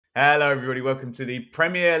Hello, everybody. Welcome to the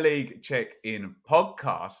Premier League Check-In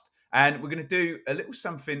podcast. And we're going to do a little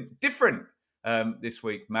something different this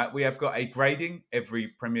week, Matt. We have got a grading every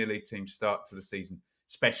Premier League team start to the season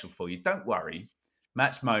special for you. Don't worry.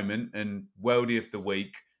 Matt's Moment and Worldie of the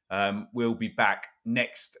Week will be back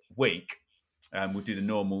next week. We'll do the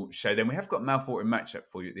normal show. Then we have got mouthwatering matchup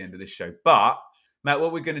for you at the end of this show. But, Matt,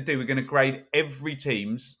 what we're going to do, we're going to grade every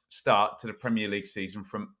team's start to the Premier League season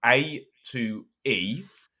from A to E.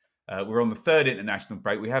 We're on the third international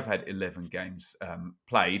break. We have had 11 games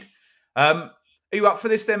played. Are you up for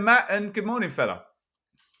this then, Matt? And good morning, fella.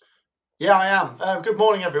 Yeah, I am. Good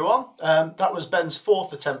morning, everyone. That was Ben's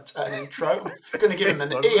fourth attempt at an intro. I'm going to give him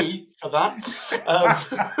an E for that.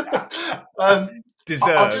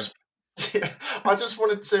 Deserved. I just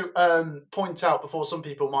wanted to point out before some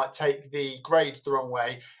people might take the grades the wrong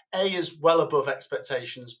way. A is well above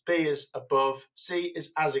expectations, B is above, C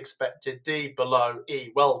is as expected, D below, E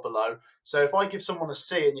well below. So if I give someone a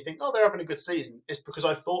C and you think, oh, they're having a good season, it's because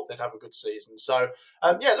I thought they'd have a good season. So,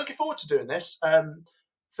 looking forward to doing this.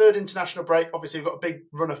 Third international break. Obviously, we've got a big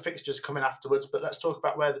run of fixtures coming afterwards, but let's talk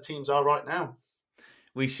about where the teams are right now.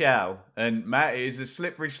 We shall. And Matt, it is a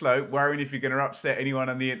slippery slope, worrying if you're going to upset anyone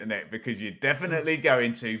on the internet, because you're definitely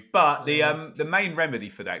going to. But the main remedy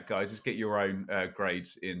for that, guys, is get your own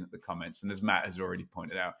grades in the comments. And as Matt has already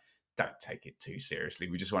pointed out, don't take it too seriously.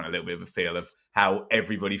 We just want a little bit of a feel of how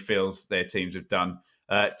everybody feels their teams have done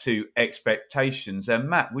to expectations. And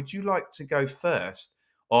Matt, would you like to go first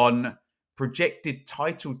on projected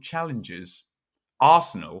title challengers?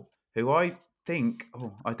 Arsenal, who I think,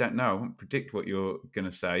 I don't know. I won't predict what you're going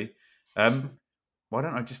to say. Why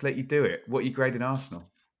don't I just let you do it? What are you grading Arsenal?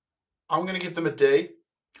 I'm going to give them a D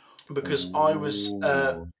because I was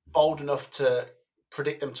bold enough to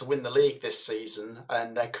predict them to win the league this season,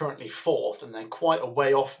 and they're currently fourth, and they're quite a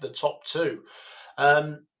way off the top two.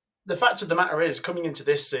 The fact of the matter is, coming into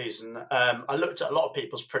this season, I looked at a lot of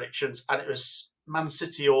people's predictions, and it was Man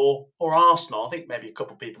City or Arsenal. I think maybe a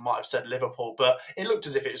couple of people might have said Liverpool, but it looked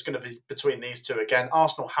as if it was going to be between these two again.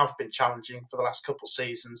 Arsenal have been challenging for the last couple of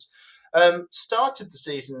seasons. Started the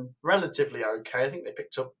season relatively okay. I think they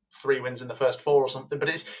picked up 3 wins in the first 4 or something, but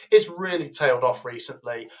it's really tailed off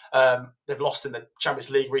recently. They've lost in the Champions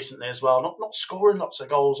League recently as well, not scoring lots of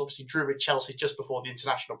goals. Obviously drew with Chelsea just before the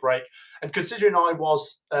international break. And considering I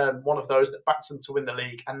was one of those that backed them to win the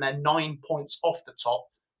league, and they're 9 points off the top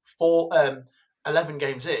for 11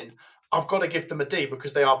 games in, I've got to give them a D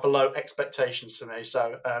because they are below expectations for me.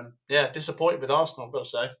 So, disappointed with Arsenal, I've got to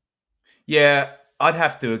say. Yeah, I'd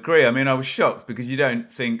have to agree. I mean, I was shocked because you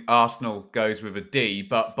don't think Arsenal goes with a D,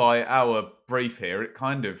 but by our brief here, it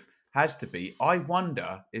kind of has to be. I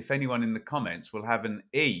wonder if anyone in the comments will have an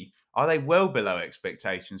E. Are they well below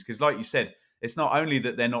expectations? Because like you said, it's not only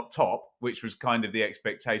that they're not top, which was kind of the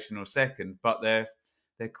expectation, or second, but they're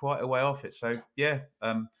quite a way off it. So, yeah,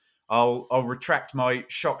 I'll retract my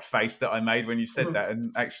shocked face that I made when you said that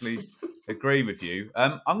and actually agree with you.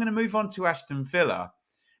 I'm going to move on to Aston Villa.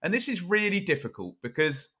 And this is really difficult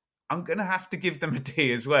because I'm going to have to give them a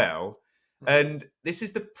D as well. And this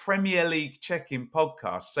is the Premier League check-in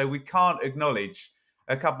podcast. So we can't acknowledge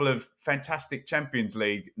a couple of fantastic Champions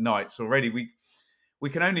League nights already. We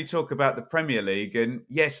can only talk about the Premier League. And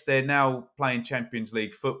yes, they're now playing Champions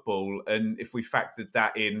League football. And if we factored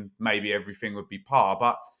that in, maybe everything would be par.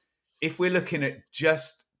 But if we're looking at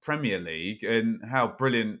just Premier League and how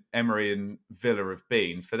brilliant Emery and Villa have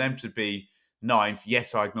been, for them to be 9th,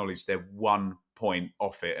 yes, I acknowledge they're 1 point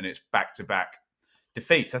off it, and it's back-to-back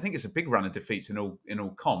defeats. I think it's a big run of defeats in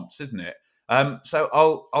all comps, isn't it? So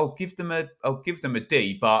I'll give them a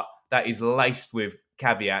D, but that is laced with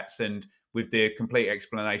caveats and with the complete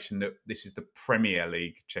explanation that this is the Premier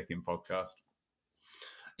League check-in podcast.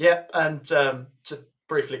 Yeah, and to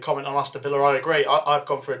briefly comment on Aston Villa, I agree. I've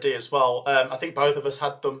gone for a D as well. I think both of us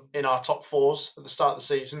had them in our top 4s at the start of the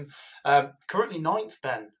season. Currently 9th,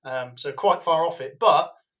 Ben, so quite far off it,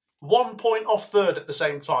 but 1 point off 3rd at the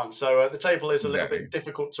same time. So the table is a little bit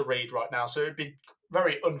difficult to read right now. So it'd be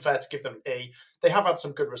very unfair to give them an E. They have had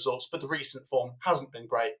some good results, but the recent form hasn't been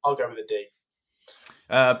great. I'll go with a D.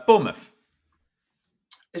 Bournemouth.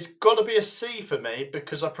 It's got to be a C for me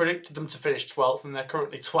because I predicted them to finish 12th and they're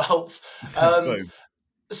currently 12th.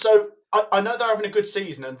 So I know they're having a good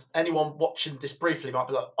season, and anyone watching this briefly might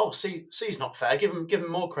be like, "Oh, C's not fair. Give them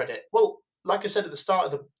more credit." Well, like I said at the start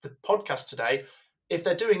of the podcast today, if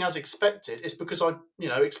they're doing as expected, it's because I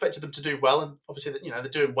expected them to do well, and obviously they're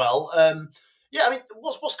doing well. I mean,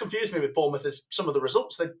 what's confused me with Bournemouth is some of the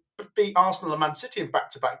results. They beat Arsenal and Man City in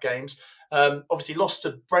back-to-back games. Obviously lost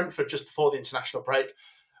to Brentford just before the international break.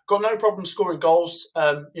 Got no problem scoring goals.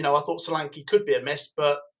 I thought Solanke could be a miss,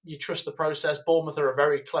 but you trust the process. Bournemouth are a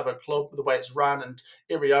very clever club with the way it's run, and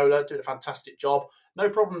Iriola doing a fantastic job. No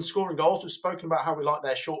problem scoring goals. We've spoken about how we like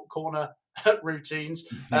their short corner routines.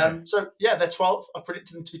 So yeah, they're 12th. I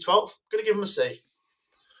predicted them to be 12th. Going to give them a C.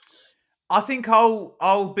 I think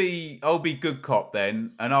I'll be good cop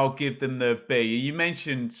then, and I'll give them the B. You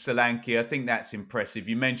mentioned Solanke. I think that's impressive.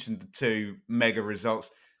 You mentioned the 2 mega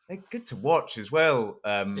results. They're good to watch as well,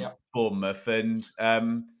 Bournemouth, and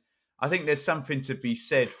I think there's something to be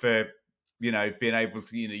said for being able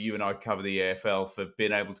to. You and I cover the EFL, for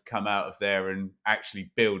being able to come out of there and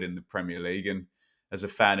actually build in the Premier League. And as a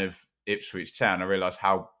fan of Ipswich Town, I realise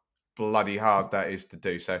how bloody hard that is to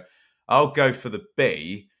do. So I'll go for the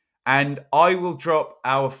B. And I will drop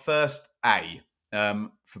our first A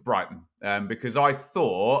for Brighton because I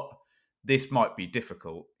thought this might be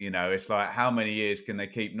difficult. It's like, how many years can they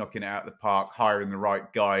keep knocking it out of the park, hiring the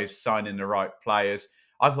right guys, signing the right players?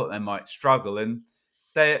 I thought they might struggle. And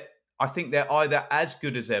I think they're either as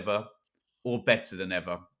good as ever or better than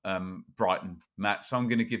ever, Brighton, Matt. So I'm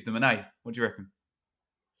going to give them an A. What do you reckon?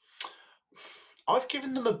 I've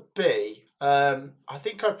given them a B. I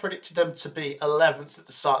think I predicted them to be 11th at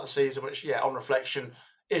the start of the season, which, on reflection,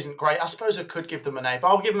 isn't great. I suppose I could give them an A, but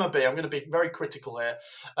I'll give them a B. I'm going to be very critical here.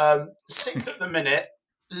 6th at the minute,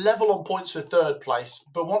 level on points with 3rd place.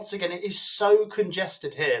 But once again, it is so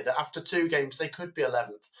congested here that after 2 games, they could be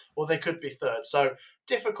 11th or they could be 3rd. So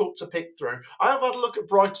difficult to pick through. I have had a look at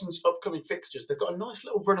Brighton's upcoming fixtures. They've got a nice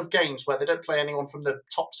little run of games where they don't play anyone from the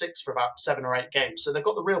top 6 for about 7 or 8 games. So they've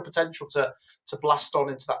got the real potential to blast on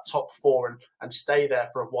into that top 4 and stay there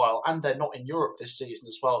for a while. And they're not in Europe this season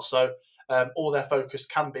as well. So all their focus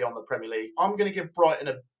can be on the Premier League. I'm going to give Brighton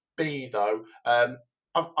a B, though.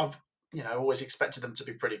 I've always expected them to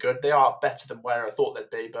be pretty good. They are better than where I thought they'd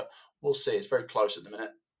be, but we'll see. It's very close at the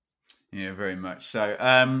minute. Yeah, very much so.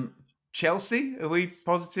 Chelsea, are we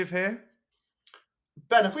positive here?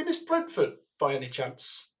 Ben, have we missed Brentford by any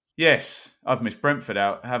chance? Yes, I've missed Brentford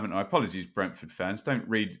out, haven't I? Apologies, Brentford fans. Don't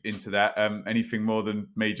read into that anything more than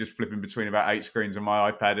me just flipping between about 8 screens on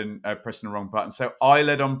my iPad and pressing the wrong button. So I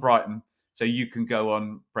led on Brighton, so you can go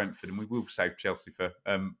on Brentford, and we will save Chelsea for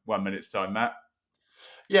 1 minute's time, Matt.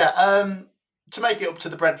 Yeah, to make it up to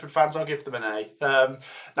the Brentford fans, I'll give them an A. Now,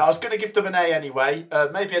 I was going to give them an A anyway,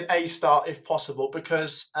 maybe an A start if possible,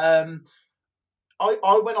 because I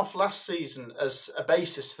went off last season as a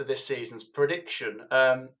basis for this season's prediction.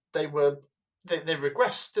 They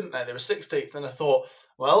regressed, didn't they? They were 16th, and I thought,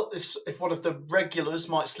 well, if one of the regulars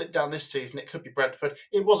might slip down this season, it could be Brentford.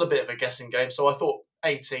 It was a bit of a guessing game, so I thought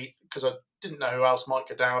 18th because I didn't know who else might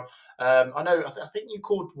go down. I think you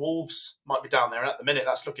called Wolves might be down there, and at the minute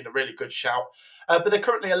that's looking a really good shout. But they're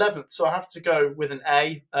currently 11th, so I have to go with an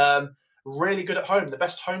A. Really good at home, the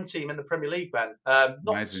best home team in the Premier League, Ben. Not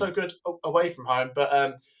Amazing. So good away from home, but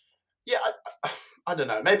I don't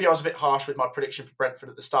know. Maybe I was a bit harsh with my prediction for Brentford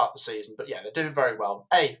at the start of the season, but yeah, they're doing very well.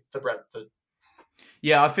 A for Brentford.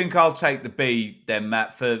 Yeah, I think I'll take the B then,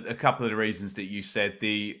 Matt, for a couple of the reasons that you said.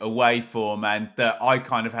 The away form, and that I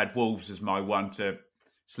kind of had Wolves as my one to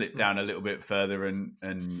slip down a little bit further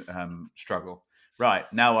and struggle. Right,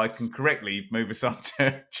 now I can correctly move us on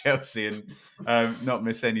to Chelsea and not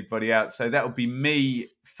miss anybody out. So that would be me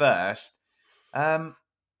first.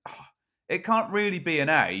 It can't really be an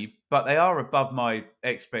A, but they are above my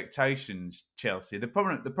expectations, Chelsea. The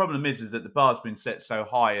problem is that the bar's been set so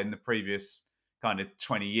high in the previous kind of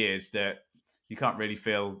 20 years that you can't really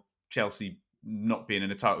feel Chelsea not being in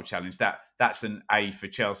a title challenge. That's an A for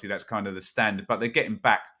Chelsea. That's kind of the standard, but they're getting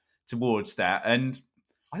back towards that. And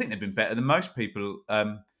I think they've been better than most people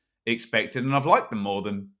expected, and I've liked them more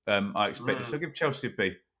than I expected. So I'll give Chelsea a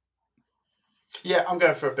B. Yeah, I'm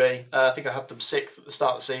going for a B. I think I had them 6th at the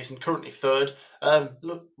start of the season, currently 3rd.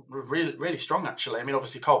 Look, really, really strong, actually. I mean,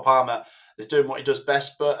 obviously, Cole Palmer is doing what he does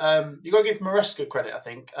best, but you got to give Maresca credit, I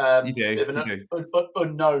think. You do. Bit of an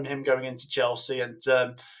unknown, him going into Chelsea, and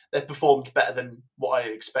they've performed better than what I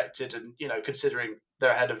expected. And, considering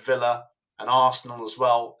they're ahead of Villa and Arsenal as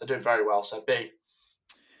well, they're doing very well, so B.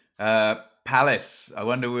 Palace. I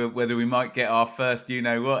wonder whether we might get our first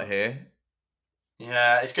you-know-what here.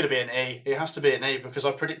 Yeah, it's going to be an E. It has to be an E because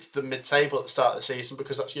I predicted them mid-table at the start of the season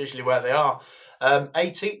because that's usually where they are.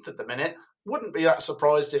 18th at the minute. Wouldn't be that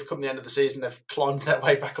surprised if come the end of the season they've climbed their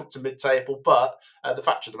way back up to mid-table. But the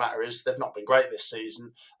fact of the matter is they've not been great this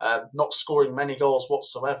season. Not scoring many goals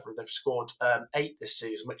whatsoever. They've scored 8 this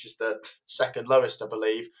season, which is the second lowest, I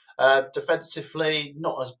believe. Defensively,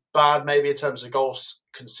 not as bad maybe in terms of goals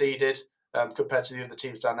conceded compared to the other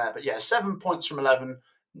teams down there. But yeah, 7 points from 11.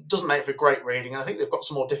 Doesn't make for great reading. And I think they've got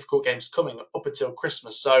some more difficult games coming up until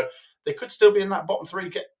Christmas. So they could still be in that bottom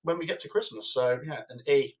three when we get to Christmas. So yeah, an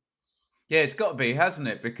E. Yeah, it's got to be, hasn't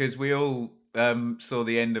it? Because we all saw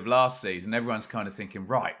the end of last season. Everyone's kind of thinking,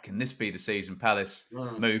 right, can this be the season Palace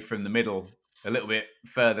move from the middle a little bit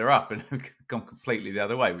further up and have gone completely the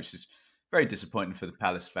other way, which is very disappointing for the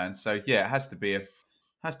Palace fans. So yeah, it has to be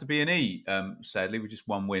an E. Sadly, with just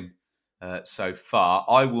one win so far.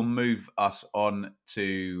 I will move us on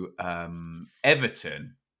to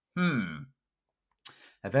Everton.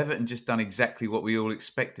 Have Everton just done exactly what we all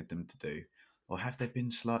expected them to do? Or have they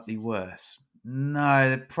been slightly worse? No,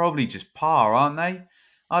 they're probably just par, aren't they?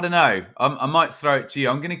 I don't know. I might throw it to you.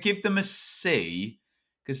 I'm going to give them a C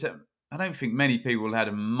because I don't think many people had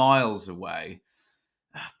them miles away.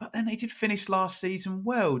 But then they did finish last season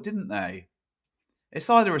well, didn't they? It's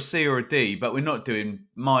either a C or a D, but we're not doing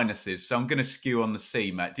minuses. So I'm going to skew on the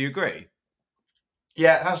C, Matt. Do you agree?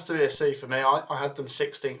 Yeah, it has to be a C for me. I had them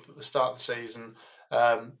 16th at the start of the season.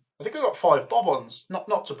 I think I got 5 bob-ons.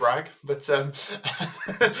 Not to brag, but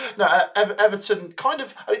no, Everton kind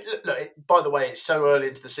of. I mean, look, by the way, it's so early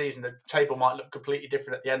into the season, the table might look completely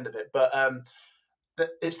different at the end of it. But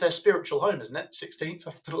it's their spiritual home, isn't it? 16th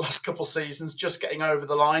after the last couple of seasons, just getting over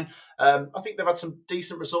the line. I think they've had some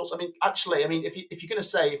decent results. I mean, actually, if you're going to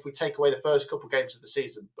say if we take away the first couple of games of the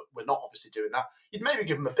season, but we're not obviously doing that, you'd maybe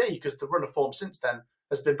give them a B because the run of form since then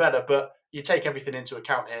has been better. But you take everything into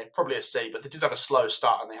account here, probably a C. But they did have a slow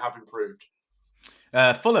start and they have improved.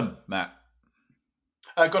 Fulham, Matt.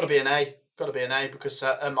 Got to be an A. Got to be an A because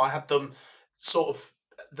I had them sort of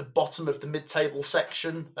at the bottom of the mid-table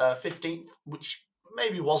section, 15th, which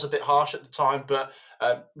maybe was a bit harsh at the time, but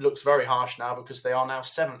looks very harsh now because they are now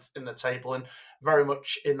 7th in the table and very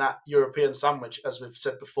much in that European sandwich, as we've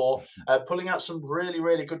said before, pulling out some really,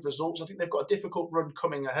 really good results. I think they've got a difficult run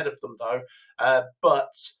coming ahead of them, though.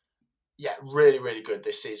 But yeah, really, really good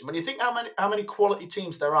this season. When you think how many quality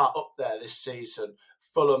teams there are up there this season,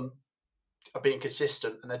 Fulham are being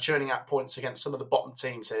consistent and they're churning out points against some of the bottom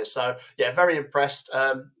teams here. So yeah, very impressed.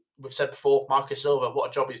 We've said before, Marcus Silva, what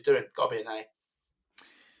a job he's doing. Got to be an A.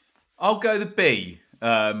 I'll go the B,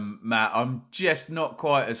 Matt. I'm just not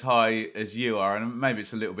quite as high as you are, and maybe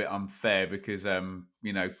it's a little bit unfair because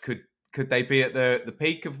could they be at the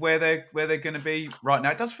peak of where they're going to be right now?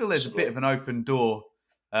 It does feel there's a bit of an open door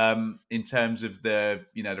in terms of the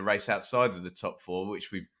race outside of the top 4,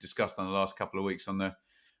 which we've discussed on the last couple of weeks on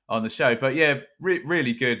the show. But yeah,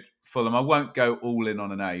 really good Fulham. I won't go all in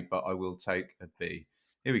on an A, but I will take a B.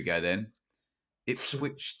 Here we go then.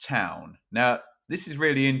 Ipswich Town. Now, this is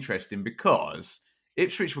really interesting because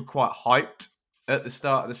Ipswich were quite hyped at the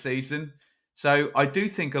start of the season. So I do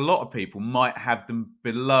think a lot of people might have them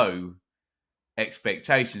below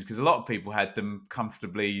expectations because a lot of people had them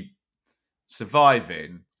comfortably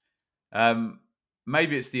surviving.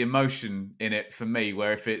 Maybe it's the emotion in it for me,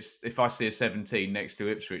 where if I see a 17 next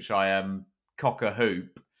to Ipswich, I am cock a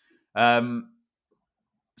hoop. So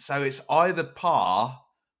it's either par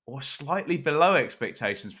or slightly below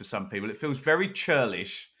expectations for some people. It feels very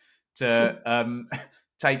churlish to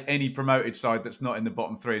take any promoted side that's not in the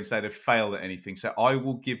bottom 3 and say they've failed at anything. So I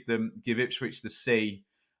will give Ipswich the C,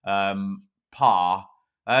 par.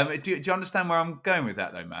 Do you understand where I'm going with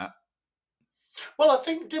that, though, Matt? Well, I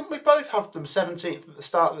think, didn't we both have them 17th at the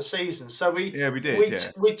start of the season? So we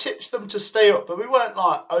did. We tipped them to stay up, but we weren't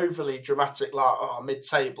like overly dramatic, like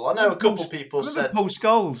mid-table. I know a couple of people said Paul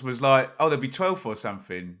Scholes was like, "Oh, they'll be 12th or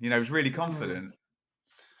something." He was really confident.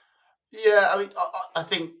 Yeah, I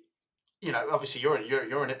think obviously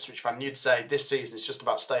you're an Ipswich fan. You'd say this season is just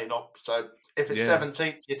about staying up. So if it's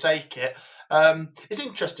 17th, you take it. It's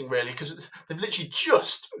interesting, really, because they've literally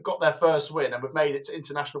just got their first win and we've made it to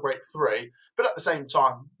international break 3. But at the same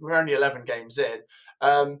time, we're only 11 games in.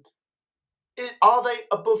 Are they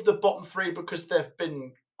above the bottom 3 because they've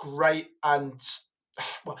been great and...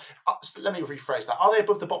 Well, let me rephrase that. Are they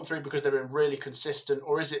above the bottom 3 because they've been really consistent,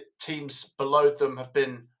 or is it teams below them have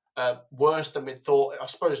been worse than we thought? I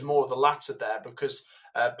suppose more of the latter there, because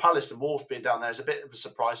Palace and Wolves being down there is a bit of a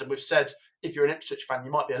surprise. And we've said if you're an Ipswich fan,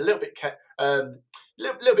 you might be a little bit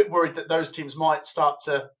worried that those teams might start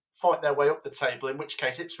to fight their way up the table, in which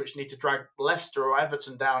case Ipswich need to drag Leicester or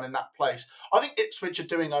Everton down in that place. I think Ipswich are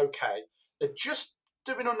doing okay. They're just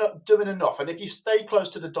doing enough. And if you stay close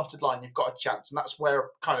to the dotted line, you've got a chance. And that's where I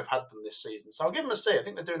kind of had them this season. So I'll give them a C. I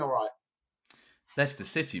think they're doing all right. Leicester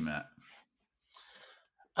City, Matt.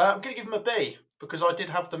 I'm going to give them a B because I did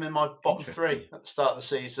have them in my bottom 3 at the start of the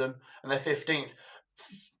season, and they're 15th.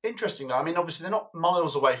 Interestingly, obviously they're not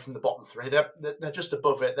miles away from the bottom 3. They're just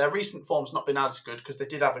above it. Their recent form's not been as good because they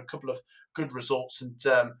did have a couple of good results, and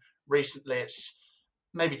recently it's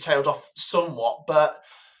maybe tailed off somewhat. But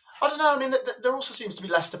I don't know. I mean, there also seems to be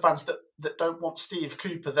Leicester fans that don't want Steve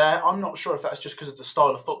Cooper there. I'm not sure if that's just because of the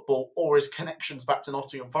style of football or his connections back to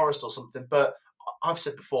Nottingham Forest or something. But I've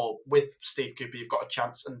said before, with Steve Cooper, you've got a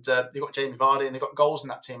chance, and you've got Jamie Vardy, and they've got goals in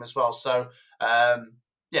that team as well. So,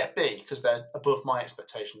 yeah, B, because they're above my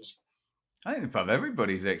expectations. I think above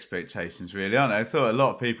everybody's expectations, really, aren't they? I thought a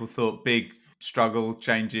lot of people thought big struggle,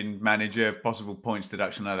 changing manager, possible points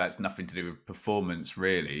deduction. No, that's nothing to do with performance,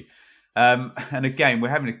 really. And again, we're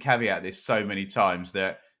having to caveat this so many times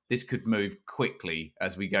that this could move quickly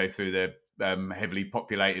as we go through the heavily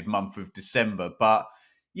populated month of December. But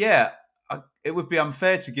yeah, it would be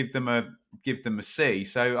unfair to give them a C.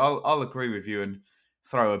 So I'll agree with you and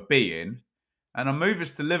throw a B in. And I'll move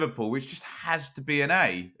us to Liverpool, which just has to be an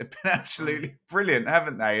A. They've been absolutely brilliant,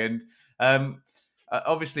 haven't they? And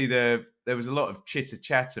obviously there was a lot of chitter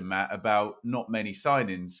chatter, Matt, about not many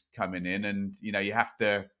signings coming in, and you have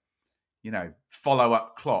to follow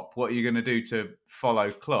up Klopp. What are you going to do to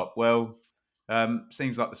follow Klopp? Well,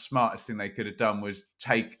 seems like the smartest thing they could have done was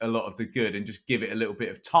take a lot of the good and just give it a little bit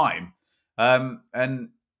of time. And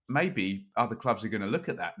maybe other clubs are going to look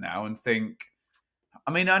at that now and think,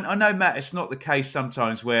 I mean, I know, Matt, it's not the case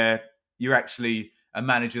sometimes where you're actually a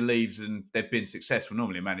manager leaves and they've been successful.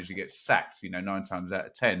 Normally a manager gets sacked, 9 times out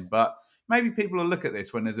of 10. But maybe people will look at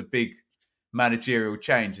this when there's a big managerial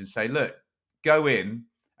change and say, look, go in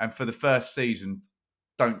and for the first season,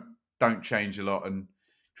 don't change a lot and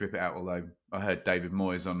drip it out. Although I heard David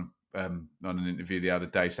Moyes on an interview the other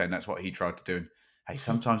day saying that's what he tried to do. And hey,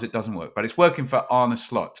 sometimes it doesn't work, but it's working for Arne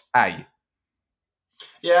Slot. A.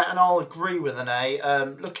 Yeah, and I'll agree with an A.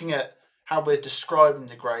 Looking at how we're describing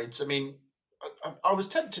the grades, I mean, I was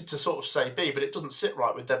tempted to sort of say B, but it doesn't sit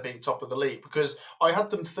right with them being top of the league because I had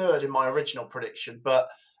them third in my original prediction. But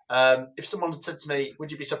if someone had said to me,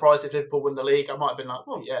 would you be surprised if Liverpool win the league? I might have been like,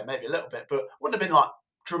 well, yeah, maybe a little bit, but wouldn't have been like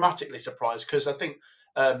dramatically surprised because I think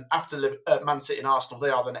after Man City and Arsenal, they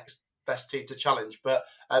are the next best team to challenge. But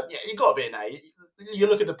yeah, you've got to be an A. You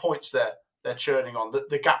look at the points they're churning on,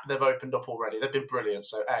 the gap they've opened up already. They've been brilliant.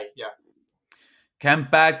 So A, yeah. Can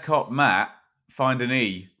bad cop Matt find an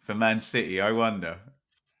E for Man City, I wonder?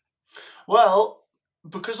 Well,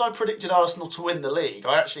 because I predicted Arsenal to win the league,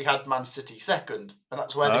 I actually had Man City second, and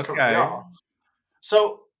that's where they currently are.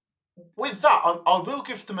 So with that, I will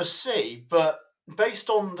give them a C, but based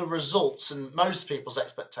on the results and most people's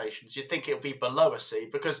expectations, you'd think it would be below a C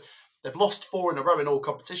because they've lost 4 in a row in all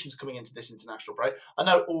competitions coming into this international break. I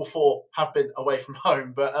know all 4 have been away from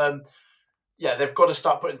home, but yeah, they've got to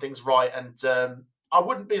start putting things right. And I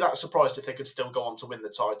wouldn't be that surprised if they could still go on to win the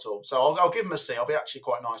title. So I'll give them a C. I'll be actually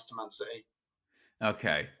quite nice to Man City.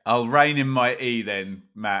 Okay, I'll rein in my E then,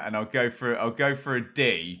 Matt, and I'll go for a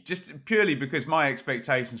D, just purely because my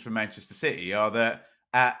expectations for Manchester City are that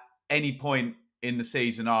at any point in the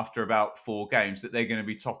season after about 4 games that they're going to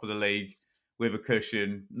be top of the league with a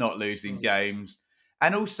cushion, not losing games.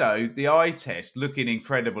 And also the eye test, looking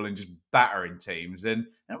incredible and just battering teams and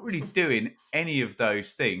not really doing any of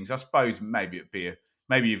those things. I suppose maybe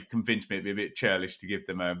maybe you've convinced me it'd be a bit churlish to give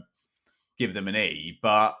them an E,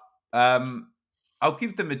 but I'll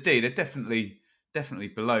give them a D. They're definitely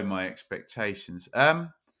below my expectations.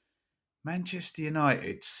 Manchester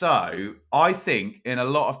United. So I think in a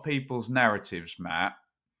lot of people's narratives, Matt,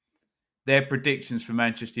 their predictions for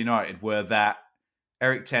Manchester United were that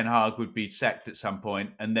Erik ten Hag would be sacked at some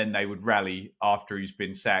point and then they would rally after he's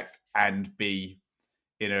been sacked and be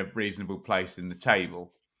in a reasonable place in the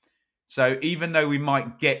table. So even though we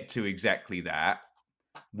might get to exactly that,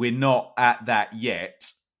 we're not at that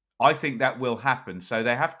yet. I think that will happen. So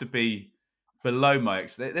they have to be below my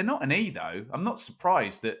expectations. They're not an E, though. I'm not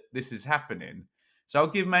surprised that this is happening. So I'll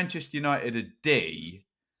give Manchester United a D.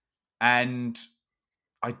 And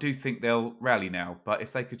I do think they'll rally now. But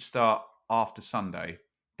if they could start after Sunday,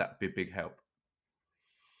 that'd be a big help.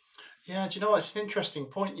 Yeah, do you know what? It's an interesting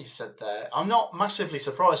point you said there. I'm not massively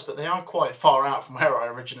surprised, but they are quite far out from where I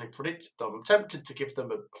originally predicted them. I'm tempted to give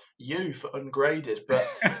them a U for ungraded, but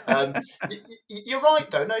you're right,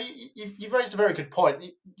 though. No, you've raised a very good point.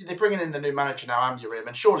 They're bringing in the new manager now, Amorim,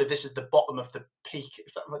 and surely this is the bottom of the peak,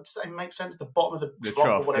 if that makes sense, the bottom of the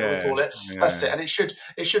trough or whatever we call it. Yeah, that's it, and it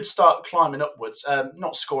should start climbing upwards.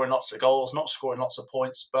 Not scoring lots of goals, not scoring lots of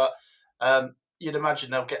points, but you'd imagine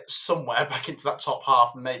they'll get somewhere back into that top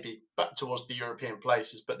half and maybe back towards the European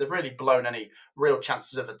places. But they've really blown any real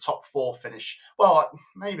chances of a top 4 finish. Well,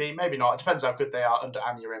 maybe not. It depends how good they are under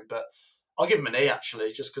Amorim. But I'll give them an E,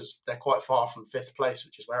 actually, just because they're quite far from 5th place,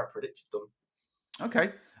 which is where I predicted them.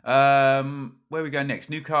 Okay. Where we go next?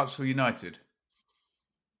 Newcastle United.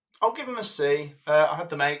 I'll give them a C. I had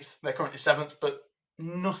them 8th. They're currently 7th, but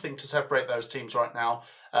nothing to separate those teams right now.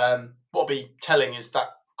 What'll be telling is that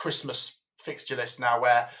Christmas fixture list now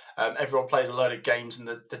where everyone plays a load of games and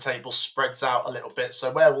the table spreads out a little bit.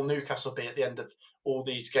 So where will Newcastle be at the end of all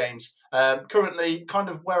these games? Currently, kind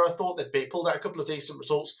of where I thought they'd be. Pulled out a couple of decent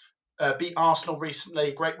results. Beat Arsenal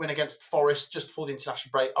recently. Great win against Forest just before the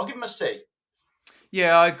international break. I'll give them a C.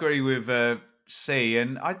 Yeah, I agree with C.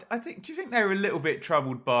 And I think, do you think they were a little bit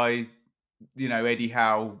troubled by, Eddie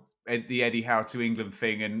Howe, the Eddie Howe to England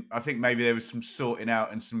thing? And I think maybe there was some sorting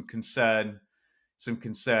out and some concern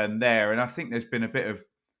there. And I think there's been a bit of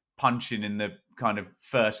punching in the kind of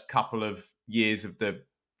first couple of years of the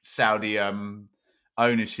Saudi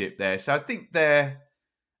ownership there. So I think they're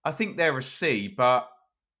a C, but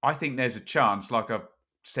I think there's a chance, like I've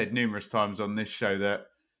said numerous times on this show, that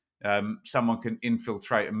someone can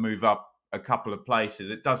infiltrate and move up a couple of places.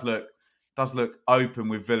 It does look open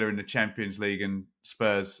with Villa in the Champions League and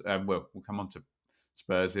Spurs. We'll come on to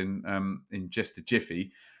Spurs in just a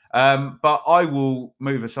jiffy. But I will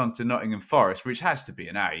move us on to Nottingham Forest, which has to be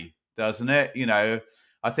an A, doesn't it?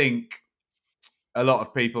 I think a lot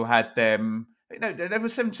of people had them. They were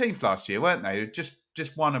 17th last year, weren't they?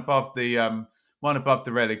 Just one above the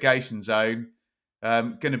relegation zone.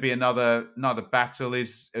 Going to be another battle.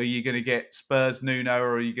 Are you going to get Spurs Nuno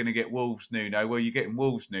or are you going to get Wolves Nuno? Well, you're getting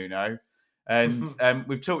Wolves Nuno, and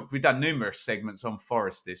we've done numerous segments on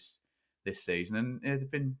Forest this season, and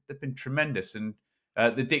they've been tremendous. And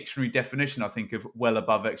the dictionary definition, I think, of well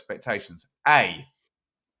above expectations. A.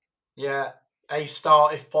 Yeah, A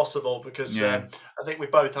star if possible, because I think we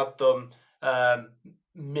both had them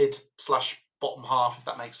mid/bottom half, if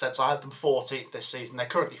that makes sense. I had them 14th this season. They're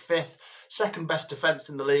currently 5th, second best defence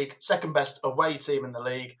in the league, second best away team in the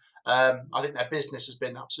league. I think their business has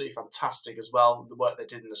been absolutely fantastic as well, the work they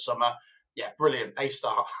did in the summer. Yeah, brilliant. A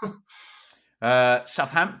star.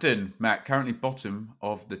 Southampton, Matt, currently bottom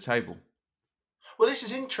of the table. Well, this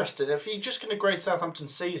is interesting. If you're just going to grade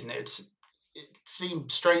Southampton's season, it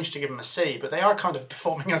seemed strange to give them a C, but they are kind of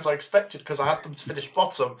performing as I expected because I had them to finish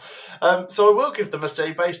bottom. So I will give them a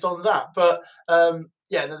C based on that. But the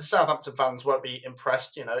Southampton fans won't be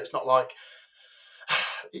impressed. It's not like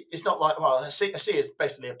well, a C is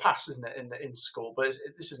basically a pass, isn't it, in school? But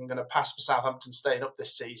this isn't going to pass for Southampton staying up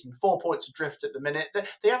this season. 4 points adrift at the minute.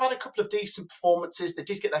 They have had a couple of decent performances. They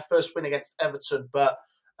did get their first win against Everton, but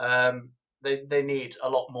they need a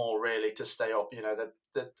lot more really to stay up.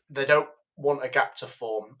 They don't want a gap to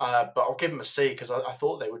form, but I'll give them a C because I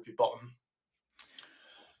thought they would be bottom.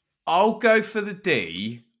 I'll go for the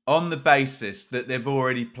D on the basis that they've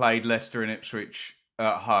already played Leicester and Ipswich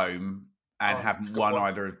at home and haven't won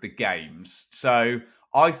either of the games. So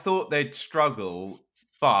I thought they'd struggle,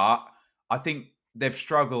 but I think they've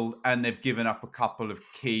struggled and they've given up a couple of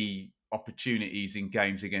key opportunities in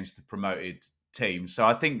games against the promoted teams. So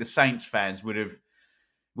I think the Saints fans would have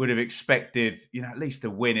expected, at least a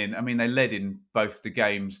win in. I mean, they led in both the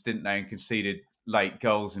games, didn't they, and conceded late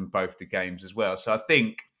goals in both the games as well. So I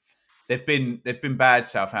think they've been bad,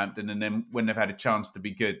 Southampton, and then when they've had a chance to be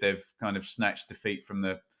good, they've kind of snatched defeat from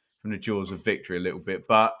the jaws of victory a little bit.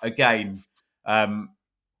 But again,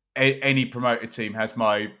 any promoted team has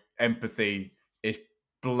my empathy. It's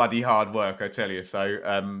bloody hard work, I tell you.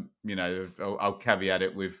 So I'll caveat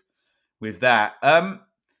it with that.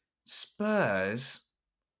 Spurs.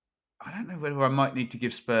 I don't know whether I might need to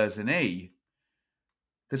give Spurs an E,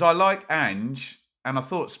 because I like Ange and I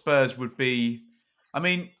thought Spurs would be. I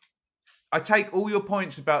mean, I take all your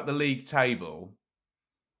points about the league table,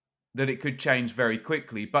 that it could change very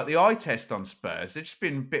quickly. But the eye test on Spurs, they've just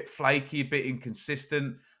been a bit flaky, a bit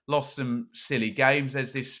inconsistent, lost some silly games.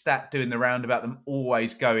 There's this stat doing the round about them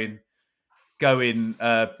always going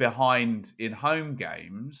behind in home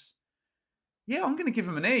games. Yeah, I'm going to give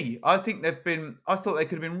them an E. I think I thought they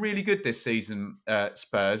could have been really good this season,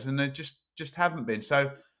 Spurs, and they just haven't been.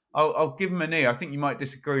 So I'll give them an E. I think you might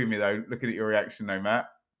disagree with me, though, looking at your reaction, though, Matt.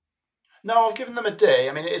 No, I've given them a D.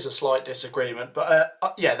 I mean, it is a slight disagreement, but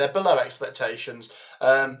they're below expectations.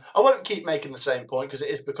 I won't keep making the same point because it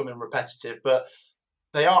is becoming repetitive, but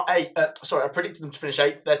they are 8. I predicted them to finish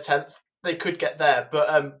 8th. They're 10th. They could get there,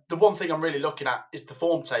 but the one thing I'm really looking at is the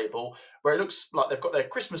form table, where it looks like they've got their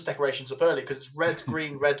Christmas decorations up early because it's red,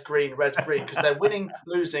 green, red, green, red, green, because they're winning,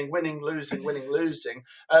 losing, winning, losing, winning, losing,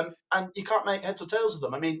 and you can't make heads or tails of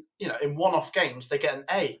them. I mean, in one-off games, they get an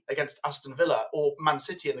A against Aston Villa or Man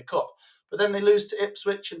City in the Cup, but then they lose to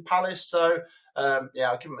Ipswich and Palace, so I'll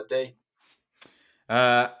give them a D.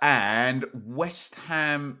 And West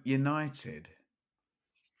Ham United.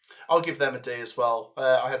 I'll give them a D as well.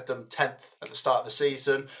 I had them 10th at the start of the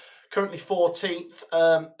season. currently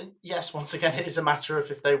 14th. Yes, once again, it is a matter of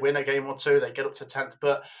if they win a game or two, they get up to 10th,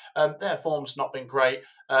 but their form's not been great.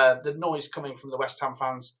 The noise coming from the West Ham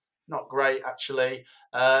fans, not great, actually.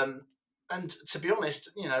 And to be honest,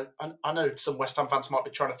 I know some West Ham fans might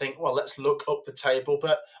be trying to think, well, let's look up the table,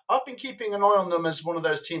 but I've been keeping an eye on them as one of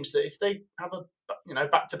those teams that if they have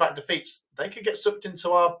back-to-back defeats, they could get sucked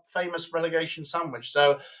into our famous relegation sandwich.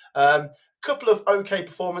 So, couple of okay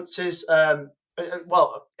performances.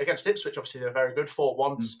 Well, against Ipswich, obviously they're very good.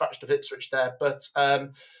 4-1 dispatched of Ipswich there, but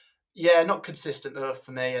not consistent enough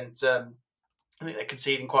for me. And I think they're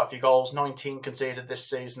conceding quite a few goals. 19 conceded this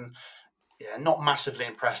season. Yeah, not massively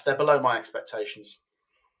impressed. They're below my expectations.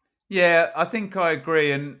 Yeah, I think I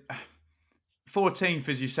agree. And 14th,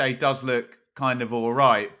 as you say, does look kind of all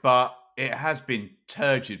right, but it has been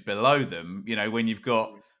turgid below them. When you've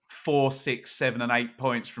got 4, 6, 7, and 8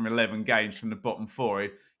 points from 11 games from the bottom four,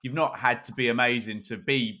 you've not had to be amazing to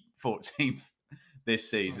be 14th this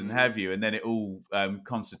season, have you? And then it all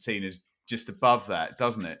Constantina's just above that,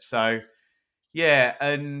 doesn't it? So, yeah,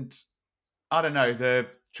 and I don't know, the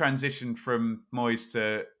transition from Moyes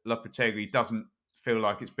to Lopetegui doesn't feel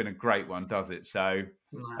like it's been a great one, does it? So,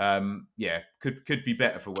 could be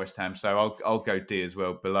better for West Ham. So I'll go D as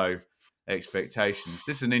well, below expectations.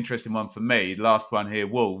 This is an interesting one for me. Last one here,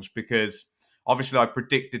 Wolves, because obviously I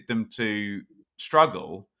predicted them to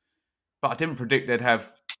struggle, but I didn't predict they'd have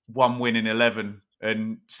 1 win in 11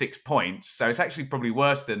 and 6 points. So it's actually probably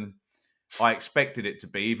worse than I expected it to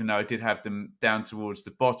be, even though I did have them down towards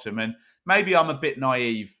the bottom. And maybe I'm a bit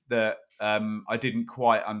naive that I didn't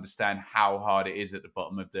quite understand how hard it is at the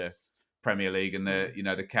bottom of the Premier League and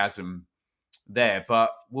the chasm there.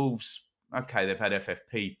 But Wolves, okay, they've had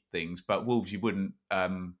FFP things, but Wolves you wouldn't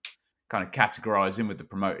kind of categorise in with the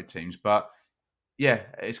promoted teams. But yeah,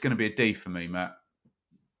 it's going to be a D for me, Matt.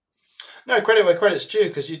 No, credit where credit's due,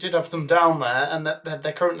 because you did have them down there, and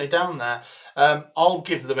they're currently down there. I'll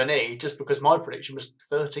give them an E just because my prediction was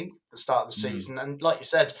 13th at the start of the season. And like you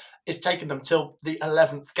said, it's taken them till the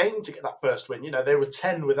 11th game to get that first win. They were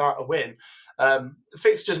 10 without a win. The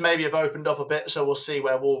fixtures maybe have opened up a bit, so we'll see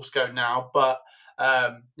where Wolves go now. But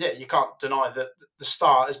you can't deny that the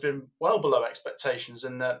start has been well below expectations,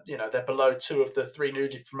 and they're below 2 of the 3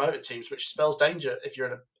 newly promoted teams, which spells danger if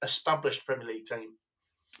you're an established Premier League team.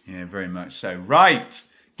 Yeah, very much so. Right.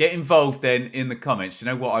 Get involved then in the comments. Do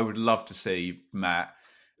you know what I would love to see, Matt?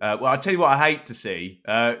 Well, I'll tell you what I hate to see.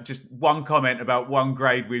 Just one comment about one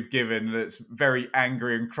grade we've given that's very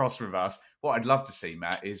angry and cross with us. What I'd love to see,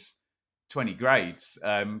 Matt, is 20 grades.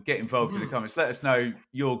 Get involved in the comments. Let us know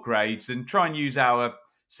your grades and try and use our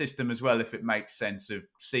system as well if it makes sense, of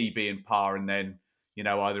C, B and par, and then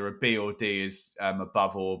either a B or D is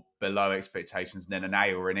above or below expectations, and then an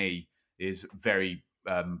A or an E is very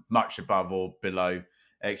much above or below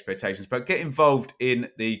expectations. But get involved in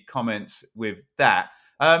the comments with that.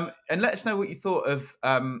 And let us know what you thought of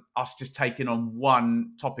us just taking on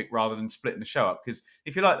one topic rather than splitting the show up. Because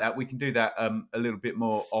if you like that, we can do that a little bit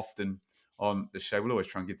more often on the show. We'll always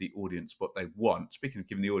try and give the audience what they want. Speaking of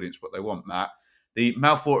giving the audience what they want, Matt, the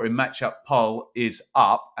mouthwatering matchup poll is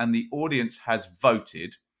up and the audience has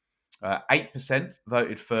voted. 8%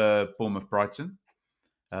 voted for Bournemouth-Brighton.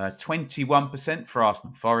 21% for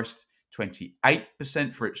Arsenal Forest,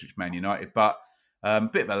 28% for Ipswich Man United, but a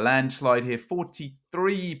bit of a landslide here,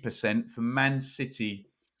 43% for Man City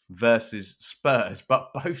versus Spurs.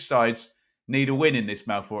 But both sides need a win in this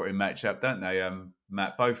mouthwatering matchup, don't they,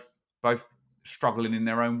 Matt? Both struggling in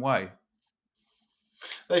their own way.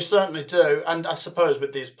 They certainly do. And I suppose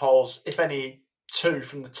with these polls, if any 2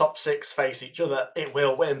 from the top 6 face each other, it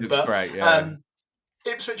will win. Looks great, yeah.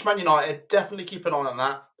 Ipswich Man United, definitely keep an eye on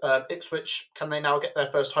that. Ipswich, can they now get their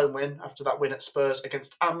first home win after that win at Spurs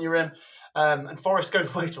against Almiron? And Forest going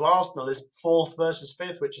away to Arsenal is 4th versus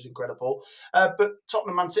 5th, which is incredible. But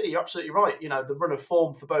Tottenham Man City, you're absolutely right. The run of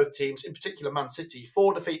form for both teams, in particular Man City,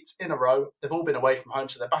 4 defeats in a row. They've all been away from home,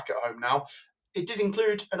 so they're back at home now. It did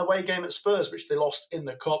include an away game at Spurs, which they lost in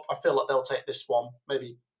the Cup. I feel like they'll take this one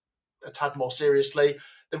maybe a tad more seriously.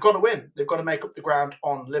 They've got to win. They've got to make up the ground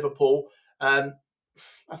on Liverpool.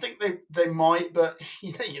 I think they might, but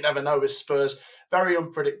you never know with Spurs. Very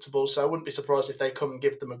unpredictable, so I wouldn't be surprised if they come and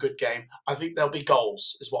give them a good game. I think there'll be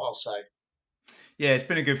goals, is what I'll say. Yeah, it's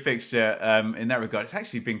been a good fixture in that regard. It's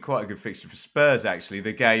actually been quite a good fixture for Spurs, actually.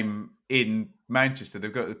 The game in Manchester,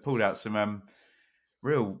 they've pulled out some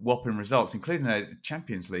real whopping results, including a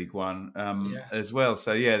Champions League one as well.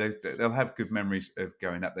 So, yeah, they'll have good memories of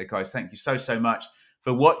going up there, guys. Thank you so much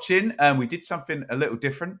for watching. We did something a little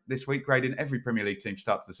different this week, grading every Premier League team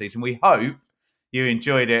starts the season. We hope you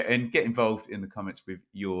enjoyed it, and get involved in the comments with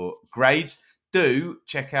your grades. do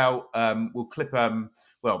check out, we'll clip,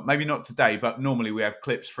 well, maybe not today, but normally we have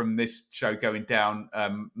clips from this show going down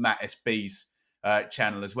Matt SB's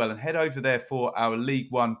channel as well. And head over there for our League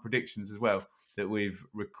One predictions as well that we've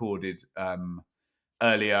recorded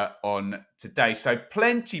earlier on today. So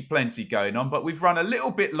plenty going on, but we've run a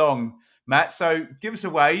little bit long, Matt. So give us a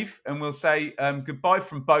wave and we'll say goodbye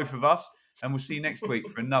from both of us. And we'll see you next week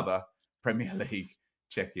for another Premier League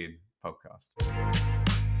check-in podcast.